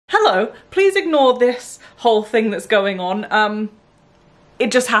Also, please ignore this whole thing that's going on.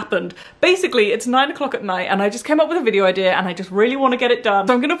 It just happened. Basically, it's 9 o'clock at night and I just came up with a video idea and I just really want to get it done.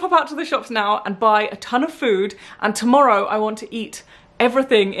 So I'm gonna pop out to the shops now and buy a ton of food, and tomorrow I want to eat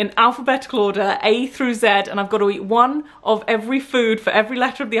everything in alphabetical order, A through Z, and I've got to eat one of every food for every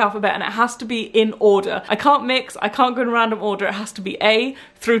letter of the alphabet, and it has to be in order. I can't mix, I can't go in random order, it has to be A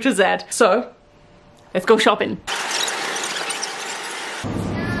through to Z. So, let's go shopping.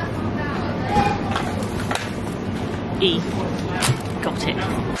 E. Got it.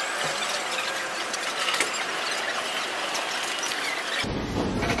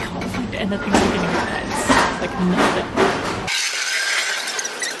 I can't find anything anywhere. It's like nothing.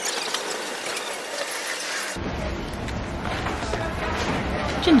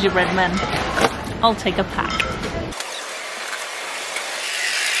 Gingerbread men. I'll take a pack.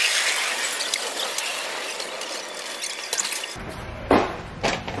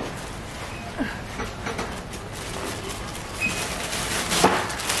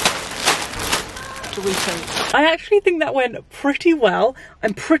 Doritos. I actually think that went pretty well.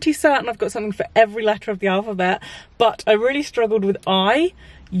 I'm pretty certain I've got something for every letter of the alphabet, but I really struggled with I,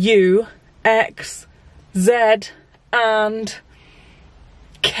 U, X, Z, and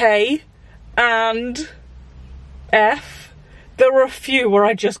K, and F. There were a few where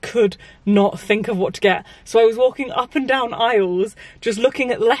I just could not think of what to get. So I was walking up and down aisles, just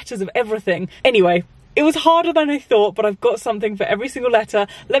looking at letters of everything. Anyway, it was harder than I thought, but I've got something for every single letter.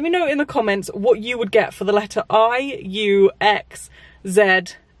 Let me know in the comments what you would get for the letter I, U, X,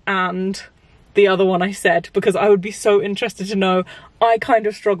 Z, and the other one I said, because I would be so interested to know. I kind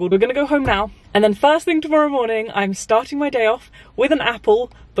of struggled. We're gonna go home now, and then first thing tomorrow morning, I'm starting my day off with an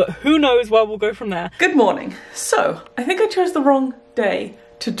apple, but who knows where we'll go from there. Good morning. So, I think I chose the wrong day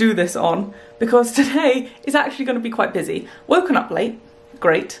to do this on, because today is actually gonna be quite busy. Woken up late.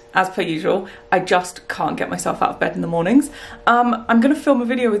 Great, as per usual. I just can't get myself out of bed in the mornings. I'm gonna film a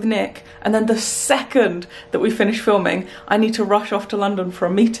video with Nick, and then the second that we finish filming, I need to rush off to London for a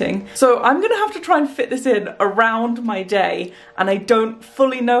meeting. So I'm gonna have to try and fit this in around my day, and I don't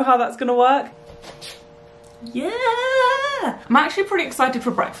fully know how that's gonna work. Yeah! I'm actually pretty excited for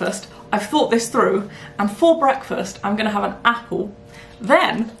breakfast. I've thought this through, and for breakfast, I'm gonna have an apple.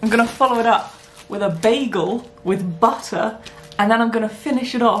 Then, I'm gonna follow it up with a bagel with butter, and then I'm gonna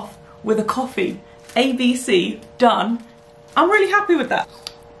finish it off with a coffee. ABC, done. I'm really happy with that.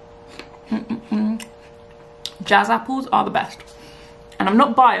 Jazz apples are the best. And I'm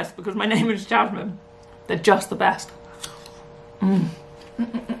not biased because my name is Jasmine. They're just the best.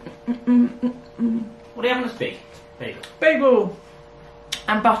 What are you having to speak? Bagel. Bagel.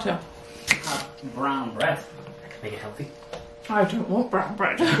 And butter. Have brown bread. Make it healthy. I don't want brown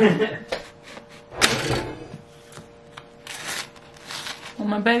bread. On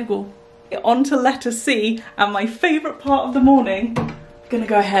my bagel. On to letter C, and my favourite part of the morning. I'm gonna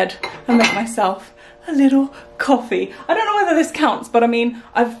go ahead and make myself a little coffee. I don't know whether this counts, but I mean,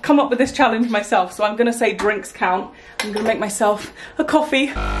 I've come up with this challenge myself, so I'm gonna say drinks count. I'm gonna make myself a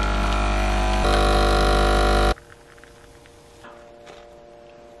coffee.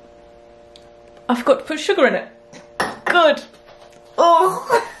 I forgot to put sugar in it. Good. Oh.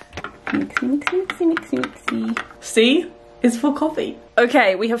 Mixy, mixy, mixy, mixy, mixy. C is for coffee.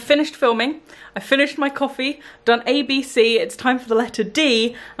 Okay, we have finished filming. I finished my coffee, done ABC. It's time for the letter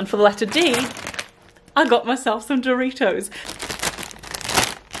D, and for the letter D, I got myself some Doritos.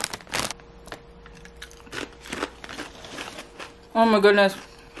 Oh my goodness.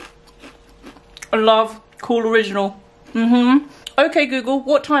 I love Cool Original. Okay, Google,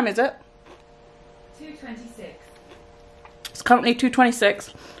 what time is it? 2:26. It's currently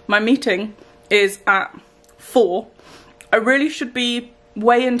 2:26. My meeting is at 4. I really should be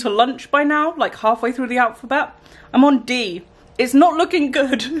way into lunch by now, like halfway through the alphabet. I'm on D. It's not looking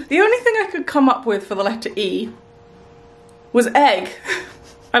good. The only thing I could come up with for the letter E was egg.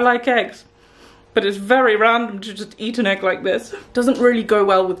 I like eggs, but it's very random to just eat an egg like this. Doesn't really go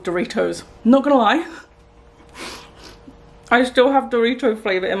well with Doritos. Not gonna lie. I still have Dorito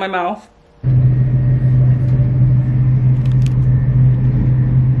flavour in my mouth.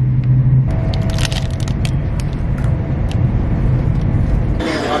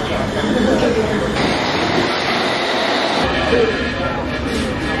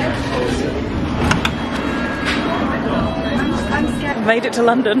 Made it to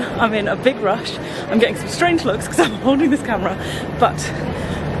London. I'm in a big rush. I'm getting some strange looks because I'm holding this camera, but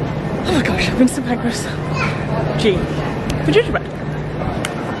oh my gosh, I've been so pancreas. G for gingerbread.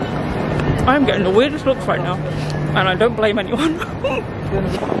 I'm getting the weirdest looks right now, and I don't blame anyone.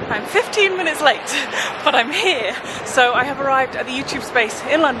 I'm 15 minutes late, but I'm here. So I have arrived at the YouTube space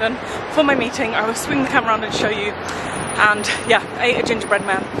in London for my meeting. I will swing the camera around and show you. And yeah, I ate a gingerbread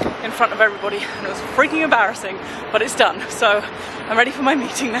man in front of everybody, and it was freaking embarrassing, but it's done. So I'm ready for my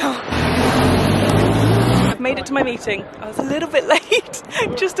meeting now. I've made it to my meeting. I was a little bit late,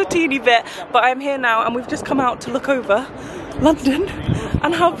 just a teeny bit, but I'm here now, and we've just come out to look over London.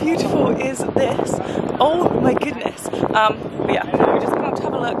 And how beautiful is this? Oh my goodness. But yeah, we just come out to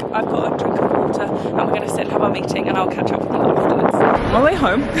have a look. I've got a drink of water, and we're going to sit and have our meeting, and I'll catch up with you afterwards. On my way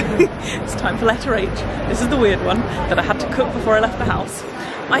home, it's time for letter H. This is the weird one that I had to cook before I left the house.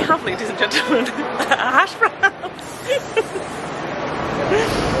 I have, ladies and gentlemen, a hash browns.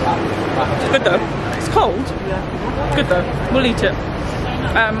 Good though. It's cold. Good though. We'll eat it.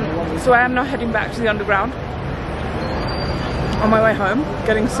 So I am now heading back to the underground. On my way home,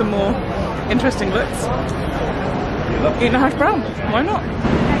 getting some more interesting looks. Eating a hash brown. Why not?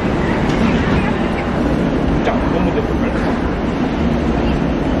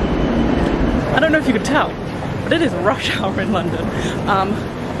 I don't know if you could tell, but it is rush hour in London.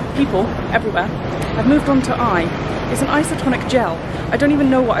 People everywhere. I've moved on to I. It's an isotonic gel. I don't even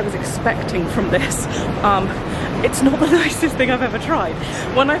know what I was expecting from this. It's not the nicest thing I've ever tried.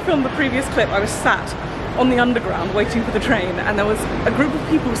 When I filmed the previous clip, I was sat on the underground waiting for the train, and there was a group of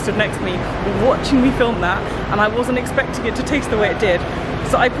people stood next to me watching me film that, and I wasn't expecting it to taste the way it did.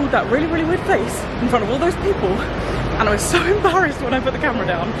 So I pulled that really, really weird face in front of all those people, and I was so embarrassed when I put the camera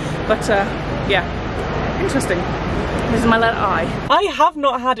down. But yeah, interesting. This is my letter I. I have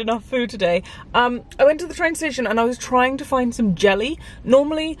not had enough food today. I went to the train station and I was trying to find some jelly.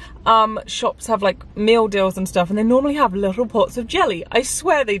 Normally shops have like meal deals and stuff, and they normally have little pots of jelly. I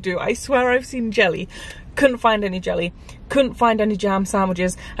swear they do. I swear I've seen jelly. Couldn't find any jelly, couldn't find any jam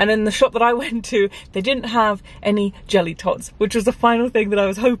sandwiches, and in the shop that I went to, they didn't have any jelly tots, which was the final thing that I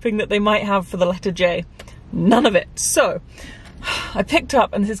was hoping that they might have for the letter J. None of it. So I picked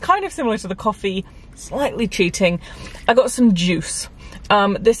up, and this is kind of similar to the coffee, slightly cheating, I got some juice.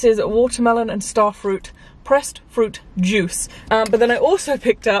 This is watermelon and starfruit pressed fruit juice. But then I also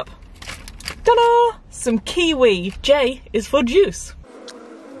picked up, ta-da, some kiwi. J is for juice.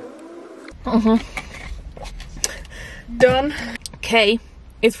 Done. K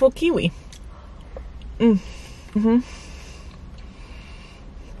is for kiwi. I'm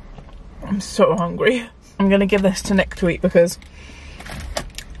so hungry. I'm gonna give this to Nick to eat because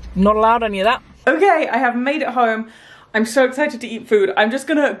I'm not allowed any of that. Okay, I have made it home. I'm so excited to eat food. I'm just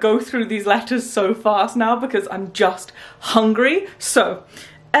gonna go through these letters so fast now because I'm just hungry. So,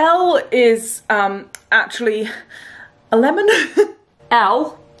 L is actually a lemon.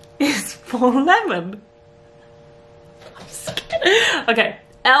 L is for lemon. I'm scared. Okay,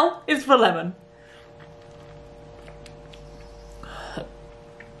 L is for lemon.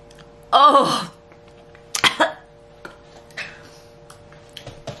 Oh.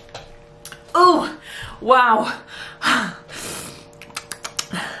 Oh, wow.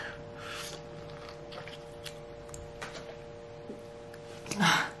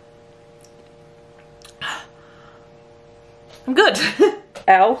 I'm good.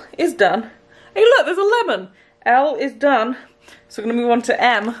 L is done. Hey look, there's a lemon. L is done. So we're gonna move on to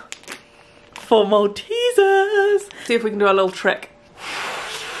M for Maltesers. See if we can do a little trick.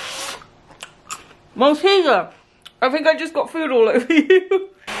 Malteser! I think I just got food all over you.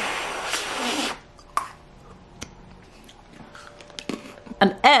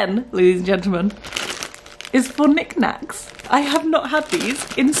 And N, ladies and gentlemen, is for knickknacks. I have not had these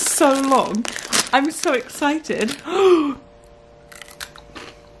in so long. I'm so excited. Oh,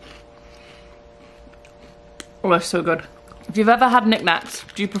 they're so good. If you've ever had knickknacks,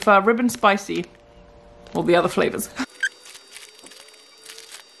 do you prefer ribbon spicy or the other flavours?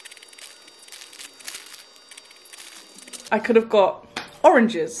 I could have got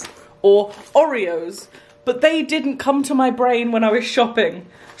oranges or Oreos, but they didn't come to my brain when I was shopping.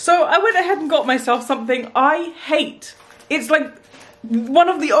 So I went ahead and got myself something I hate. It's like one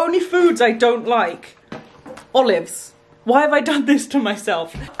of the only foods I don't like. Olives. Why have I done this to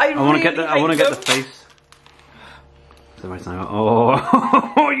myself? I want to get the face.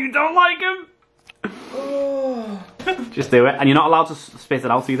 Oh, you don't like him? Oh. Just do it, and you're not allowed to spit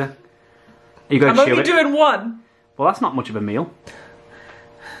it out either. You go. I'm only doing one. Well, that's not much of a meal.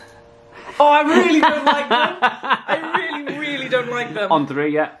 Oh, I really don't like them. I really, really don't like them. On 3,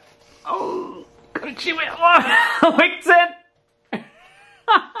 yeah. Oh, gotta chew it. Oh, licked it.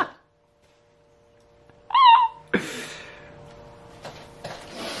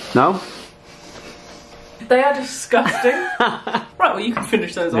 No? They are disgusting. Right, well you can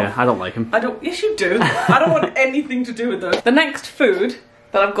finish those off. Yeah, I don't like them. I don't, yes you do. I don't want anything to do with those. The next food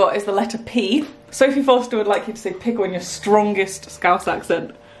that I've got is the letter P. Sophie Foster would like you to say pickle in your strongest Scouse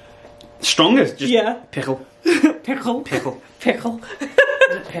accent. Strongest? Just yeah. Pickle. Pickle. Pickle. Pickle.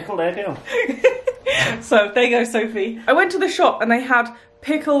 Pickle, there you go. So, there you go, Sophie. I went to the shop and they had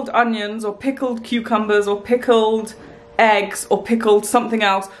pickled onions or pickled cucumbers or pickled eggs or pickled something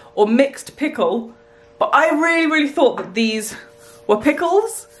else or mixed pickle. But I really thought that these were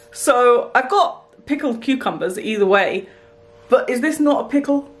pickles. So, I've got pickled cucumbers either way. But is this not a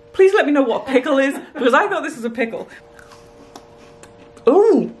pickle? Please let me know what a pickle is, because I thought this was a pickle.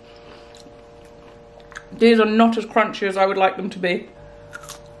 Ooh! These are not as crunchy as I would like them to be.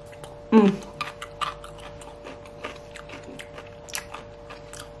 Mmm.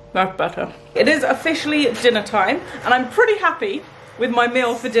 That's better. It is officially dinner time, and I'm pretty happy with my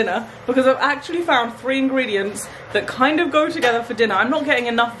meal for dinner because I've actually found 3 ingredients that kind of go together for dinner. I'm not getting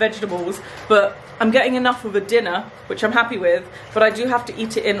enough vegetables, but I'm getting enough of a dinner, which I'm happy with, but I do have to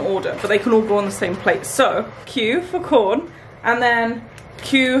eat it in order, but they can all go on the same plate. So, Q for corn, and then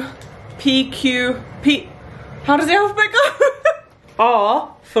Q, P, Q, P. How does the alphabet go?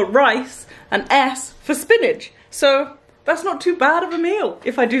 R for rice, and S for spinach. So, that's not too bad of a meal,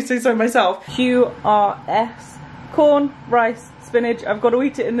 if I do say so myself. Q, R, S, corn, rice, spinach. I've got to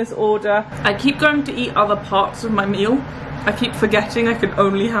eat it in this order. I keep going to eat other parts of my meal. I keep forgetting I can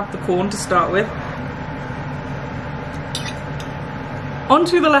only have the corn to start with.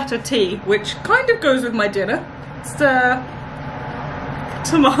 Onto the letter T, which kind of goes with my dinner. It's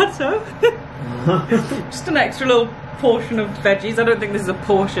tomato. Just an extra little portion of veggies. I don't think this is a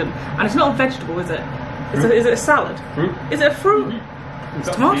portion. And it's not a vegetable, is it? Is it a salad? Fruit. Is it a fruit? It's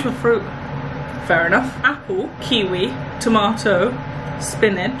tomato a fruit. Fair enough. Apple, kiwi, tomato,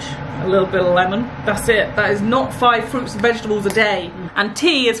 spinach, a little bit of lemon. That's it. That is not 5 fruits and vegetables a day. And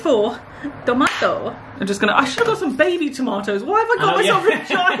T is for tomato. I should have got some baby tomatoes. Why have I got myself a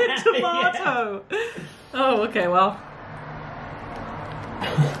giant tomato? Yeah. Oh, okay, well.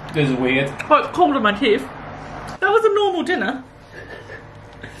 This is weird. Quite cold in my teeth. That was a normal dinner.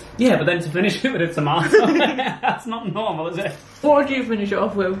 Yeah, but then to finish it with a tomato, that's not normal, is it? What did you finish it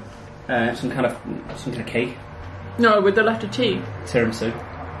off with? Some kind of cake. No, with the letter T. Tiramisu.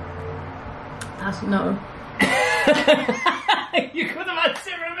 That's no. You could have had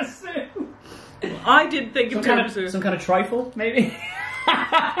tiramisu. I did think of tiramisu. Some kind of trifle, maybe?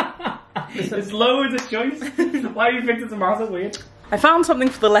 There's loads of choice. Why you picked a tomato? Weird. I found something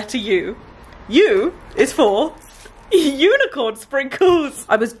for the letter U. U is for unicorn sprinkles.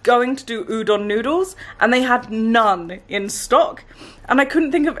 I was going to do udon noodles and they had none in stock and I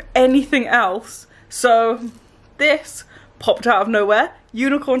couldn't think of anything else. So this popped out of nowhere.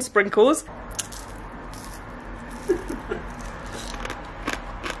 Unicorn sprinkles.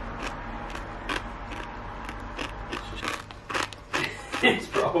 It's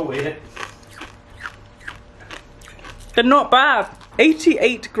proper weird. They're not bad.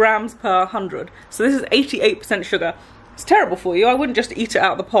 88 grams per 100. So this is 88% sugar. It's terrible for you. I wouldn't just eat it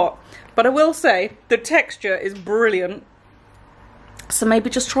out of the pot. But I will say, the texture is brilliant. So maybe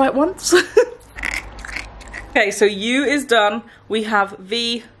just try it once. Okay, so U is done. We have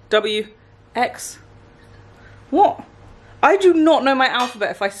V, W, X. What? I do not know my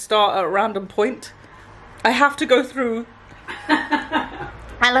alphabet if I start at a random point. I have to go through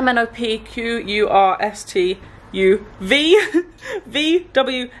L, M, N, O, P, Q, U, R, S, T, U, V, V,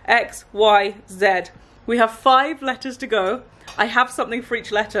 W, X, Y, Z. We have 5 letters to go. I have something for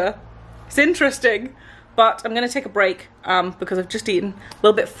each letter. It's interesting, but I'm going to take a break because I've just eaten, a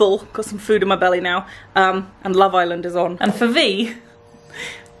little bit full, got some food in my belly now, and Love Island is on. And for V,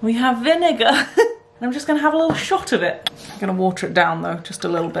 we have vinegar. And I'm just going to have a little shot of it. I'm going to water it down though, just a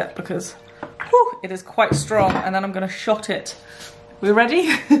little bit, because whew, it is quite strong, and then I'm going to shot it. We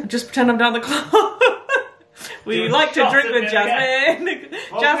ready? Just pretend I'm down the clock. We like to drink with Jasmine.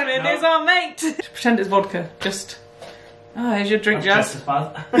 Jasmine is our mate. Just pretend it's vodka. Just. Oh, here's your drink, Jazz.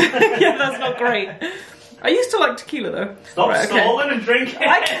 Yeah, that's not great. I used to like tequila though. Stop stalling and drinking.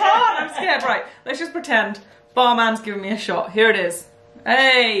 I can't. I'm scared. Right. Let's just pretend. Barman's giving me a shot. Here it is.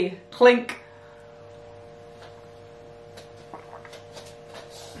 Hey, clink.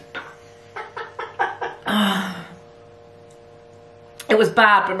 It was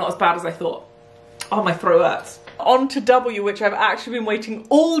bad, but not as bad as I thought. Oh, my throat hurts. On to W, which I've actually been waiting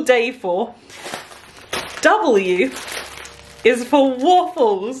all day for. W is for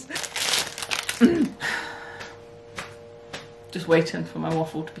waffles. Just waiting for my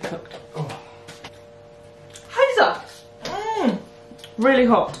waffle to be cooked. Oh. How's that? Really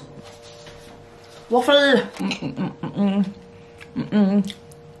hot. Waffle.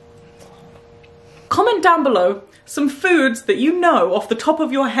 Comment down below some foods that you know off the top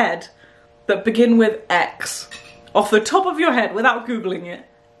of your head that begin with X. Off the top of your head, without Googling it,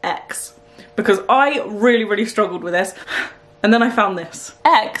 X. Because I really struggled with this. And then I found this.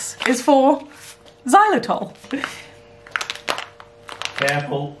 X is for xylitol.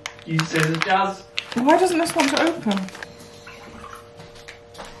 Careful. Use scissors, Jazz. Why doesn't this want to open?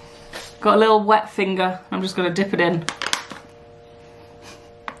 Got a little wet finger. I'm just gonna dip it in.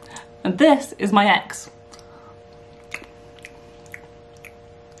 And this is my X.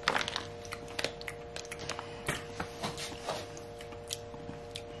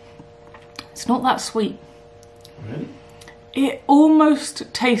 It's not that sweet. Really? It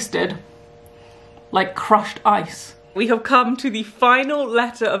almost tasted like crushed ice. We have come to the final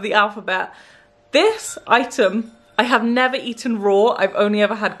letter of the alphabet. This item I have never eaten raw, I've only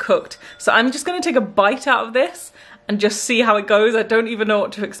ever had cooked. So I'm just gonna take a bite out of this and just see how it goes. I don't even know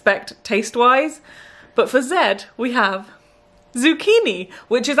what to expect taste-wise. But for Z, we have zucchini,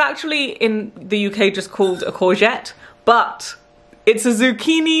 which is actually in the UK just called a courgette, but it's a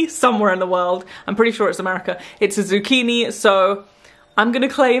zucchini somewhere in the world. I'm pretty sure it's America. It's a zucchini, so I'm gonna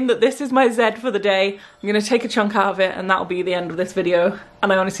claim that this is my Z for the day. I'm gonna take a chunk out of it and that'll be the end of this video.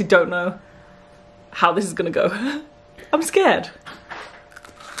 And I honestly don't know how this is gonna go. I'm scared.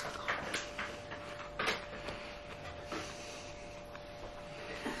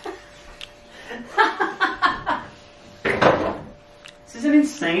 This is an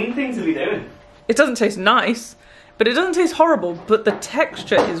insane thing to be doing. It doesn't taste nice, but it doesn't taste horrible, but the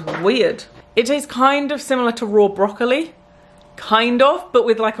texture is weird. It tastes kind of similar to raw broccoli. Kind of, but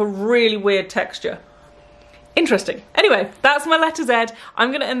with like a really weird texture. Interesting. Anyway, that's my letter Z.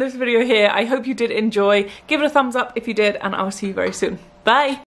 I'm gonna end this video here. I hope you did enjoy. Give it a thumbs up if you did, and I'll see you very soon. Bye!